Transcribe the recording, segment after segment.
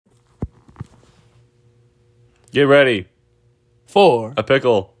Get ready for a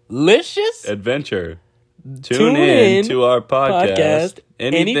pickle licious adventure. Tune in to our podcast,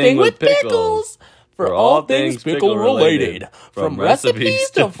 Anything with Pickles, for all things pickle related. From recipes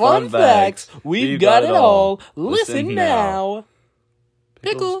to fun facts, we've got it all. Listen now.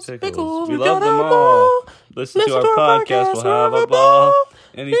 Pickles, we love them all. Listen to our podcast, we'll have a ball.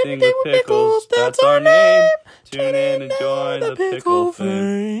 Anything with Pickles, that's our name. Tune in and join the pickle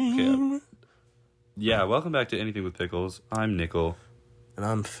fame. Okay. Yeah, welcome back to Anything with Pickles. I'm Nickel. And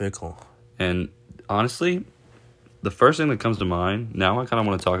I'm Fickle. And honestly, the first thing that comes to mind, now I kind of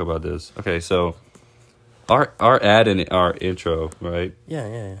want to talk about this. Okay, so our ad and our intro, right?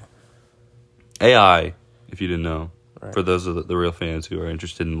 Yeah. AI, if you didn't know, right. For those of the real fans who are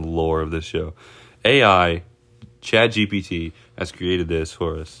interested in the lore of this show, AI, ChatGPT, has created this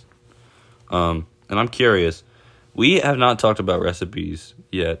for us. And I'm curious. We have not talked about recipes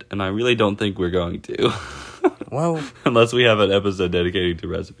yet, and I really don't think we're going to. Well, unless we have an episode dedicated to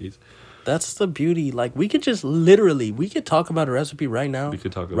recipes. That's the beauty. Like, we could just literally, we could talk about a recipe right now. We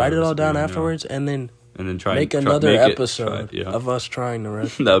could talk about write it all down afterwards, and then try make another episode of us trying the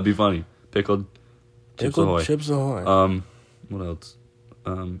recipe. That would be funny. Pickled Chips Ahoy. What else?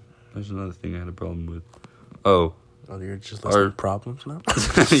 There's another thing I had a problem with. Oh, you're just listing problems now?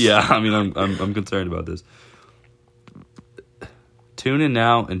 Yeah, I mean, I'm concerned about this. Tune in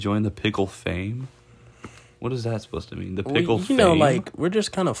now and join the pickle fame. What is that supposed to mean? The pickle fame? You know, like, we're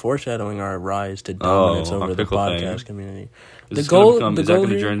just kind of foreshadowing our rise to dominance over the podcast community. Is that going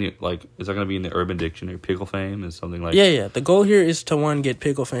to be in the Urban Dictionary? Pickle fame is something like... Yeah. The goal here is to, one, get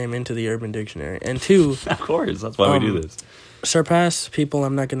pickle fame into the Urban Dictionary. And two... Of course, that's why we do this. Surpass people,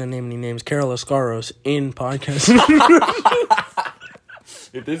 I'm not going to name any names, Carol Ascaros in podcast.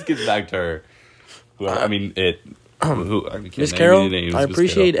 If this gets back to her... Miss Carol, I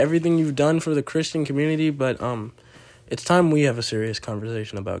appreciate everything you've done for the Christian community, but it's time we have a serious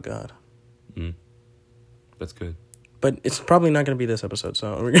conversation about God. That's good. But it's probably not going to be this episode,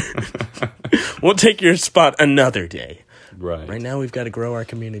 so we'll take your spot another day. Right. Right now, we've got to grow our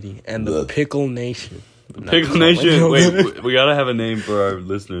community and the Pickle Nation. Pickle Nation. Wait, we gotta have a name for our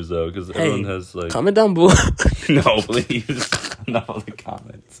listeners though, because everyone has like. Comment down below. No, please. Enough of the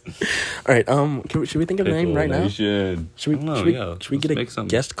comments. All right. Should we think of a name right now? Should we get a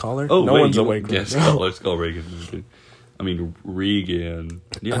guest caller? Oh, no one's awake. Guest caller. Let's call Reagan. I mean Regan.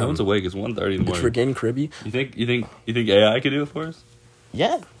 Yeah, no one's awake. It's 1:30 in the morning. It's Regan Cribby. You think AI could do it for us?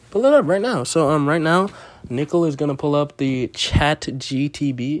 Yeah. Pull it up right now. So right now, Nickel is gonna pull up the Chat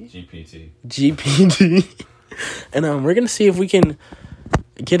GPT, and we're gonna see if we can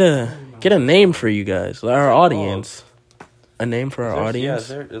get a name for you guys, our audience. A name for our audience.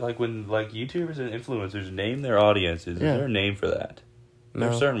 Yeah, like when YouTubers and influencers name their audiences. Is there a name for that? No,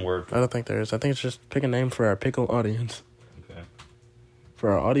 there's a certain word. I don't think there is. I think it's just pick a name for our pickle audience. Okay.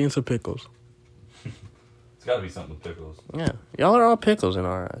 For our audience of pickles. It's got to be something with pickles. Yeah. Y'all are all pickles in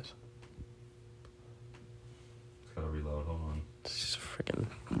our eyes. It's got to reload. Hold on. It's just a freaking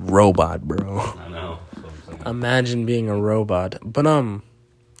robot, bro. I know. That's what I'm saying. Imagine being a robot. But,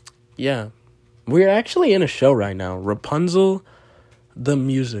 yeah. We're actually in a show right now. Rapunzel the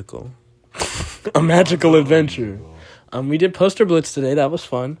Musical. A Magical Adventure. We did Poster Blitz today. That was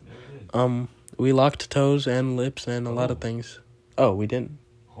fun. Yeah, we did. We locked toes and lips and a lot of things. Oh, we didn't?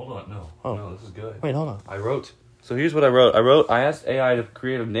 Hold on, no. Oh. No, this is good. Wait, hold on. So here's what I wrote. I asked AI to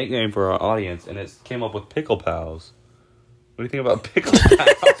create a nickname for our audience, and it came up with Pickle Pals. What do you think about Pickle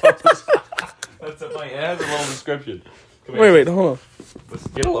Pals? That's funny. It has a little description. Wait, hold on. Let's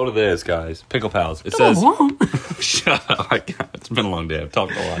get a load of this, guys. Pickle Pals. It says... Shut up. It's been a long day. I've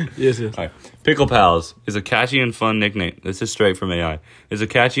talked a lot. Yes. All right. Pickle Pals is a catchy and fun nickname. This is straight from AI. It's a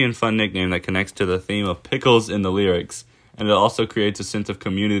catchy and fun nickname that connects to the theme of pickles in the lyrics, and it also creates a sense of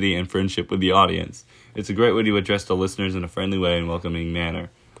community and friendship with the audience. It's a great way to address the listeners in a friendly way and welcoming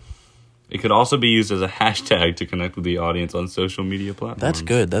manner. It could also be used as a hashtag to connect with the audience on social media platforms.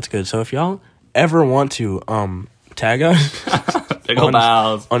 That's good. So if y'all ever want to tag us Pickle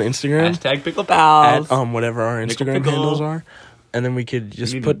Pals on Instagram, hashtag Pickle Pals at whatever our Instagram handles are, and then we could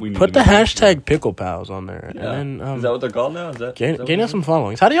just put the make hashtag Pickle Pals on there. Yeah. And then is that what they're called now? Gain us some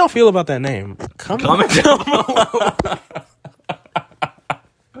followings. How do y'all feel about that name? Comment down below.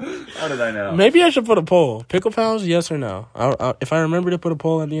 How did I know? Maybe I should put a poll. Pickle Pals, yes or no? If I remember to put a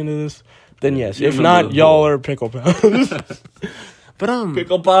poll at the end of this, then yes. If not, y'all are Pickle Pals. But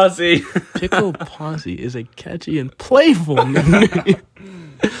Pickle Posse. Pickle Posse is a catchy and playful name.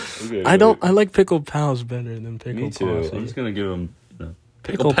 Okay, I like Pickle Pals better than Pickle Posse. Me too. I'm just gonna give them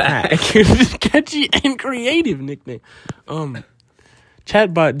Pickle Pack. Catchy and creative nickname.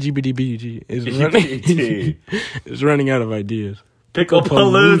 Chatbot GBDBG is running out of ideas.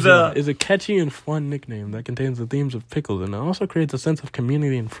 Picklepalooza is a catchy and fun nickname that contains the themes of pickles and also creates a sense of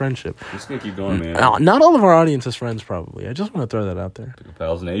community and friendship. Just gonna keep going, man. Not all of our audience is friends, probably. I just want to throw that out there. Pickle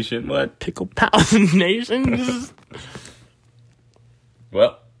Pals Nation, what? Pickle Pals Nation?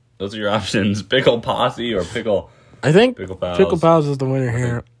 Well, those are your options. Pickle Posse or Pickle... I think Pickle Pals. Pickle Pals is the winner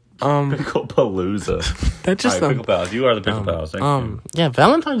here. Picklepalooza. That's just all right, Pickle Pals. You are the Pickle Pals. Thank you. Yeah,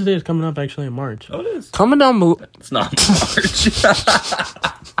 Valentine's Day is coming up actually in March. Oh, it is. Comment down below. It's not March.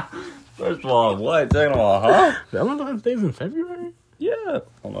 First of all, what? Second of all, huh? Valentine's Day is in February? Yeah.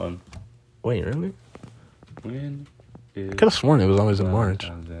 Hold on. Wait, really? When is... I could have sworn it was always in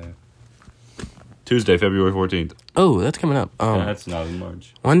March. Tuesday, February 14th. Oh, that's coming up. Yeah, that's not in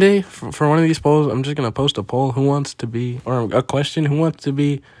March. One day, for one of these polls, I'm just going to post a poll. Who wants to be, or a question, who wants to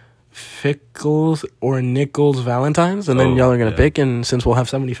be Fickles or Nichols Valentines? And then y'all are going to pick, and since we'll have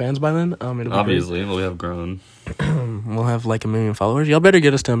so many fans by then, it'll be obviously, we'll have grown. We'll have like 1 million followers. Y'all better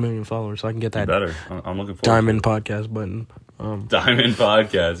get us to 1 million followers so I can get that better. I'm looking forward Diamond Podcast button. Diamond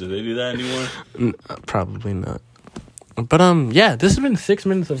Podcast. Do they do that anymore? Probably not. But yeah, this has been 6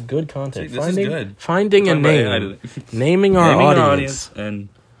 minutes of good content. This is good. Finding a name, naming our audience, and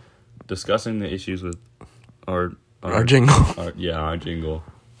discussing the issues with our jingle. Our jingle.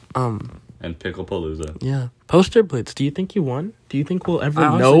 And Picklepalooza. Yeah, poster blitz. Do you think you won? Do you think we'll ever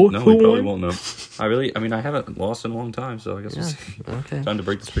know who we probably won? won't know. I haven't lost in a long time, so I guess we'll see. Okay. Time to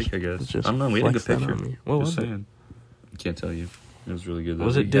break the streak, I guess. I don't know. We had a good picture. What was saying. I can't tell you. It was really good.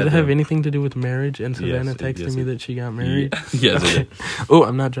 Did it have anything to do with marriage? And Savannah texted me that she got married? Yes, it did. Oh,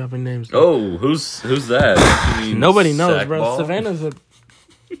 I'm not dropping names. Oh, who's that? Nobody knows, bro. Savannah's a...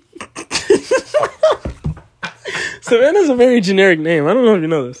 Savannah's a very generic name. I don't know if you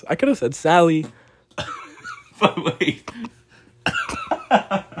know this. I could have said Sally. But wait.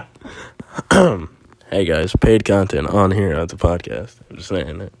 Hey, guys. Paid content on here at the podcast. I'm just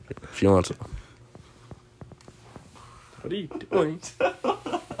saying it. If you want to. What are you doing?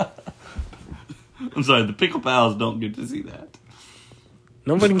 I'm sorry, the Pickle Pals don't get to see that.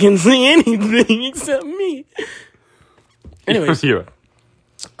 Nobody can see anything except me. Anyways. You're right.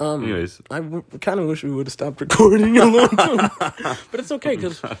 I kind of wish we would have stopped recording a long time. But it's okay,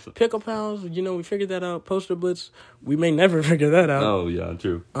 because Pickle Pals, we figured that out. Poster Blitz, we may never figure that out. Oh, yeah,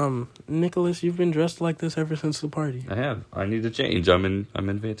 true. Nicholas, you've been dressed like this ever since the party. I have. I need to change. I'm in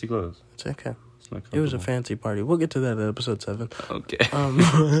fancy clothes. It's okay. It was a fancy party. We'll get to that at episode 7.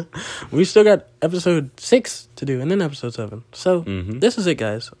 Okay. We still got episode 6 to do, and then episode 7. So, This is it,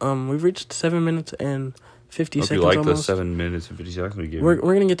 guys. We've reached 7 minutes and 50 seconds almost. You like the 7 minutes and 50 seconds we gave. We're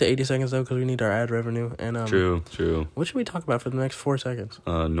going to get to 80 seconds, though, because we need our ad revenue. And True. What should we talk about for the next 4 seconds?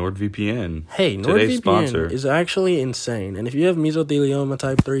 NordVPN. Hey, NordVPN is actually insane. And if you have mesothelioma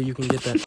type 3, you can get that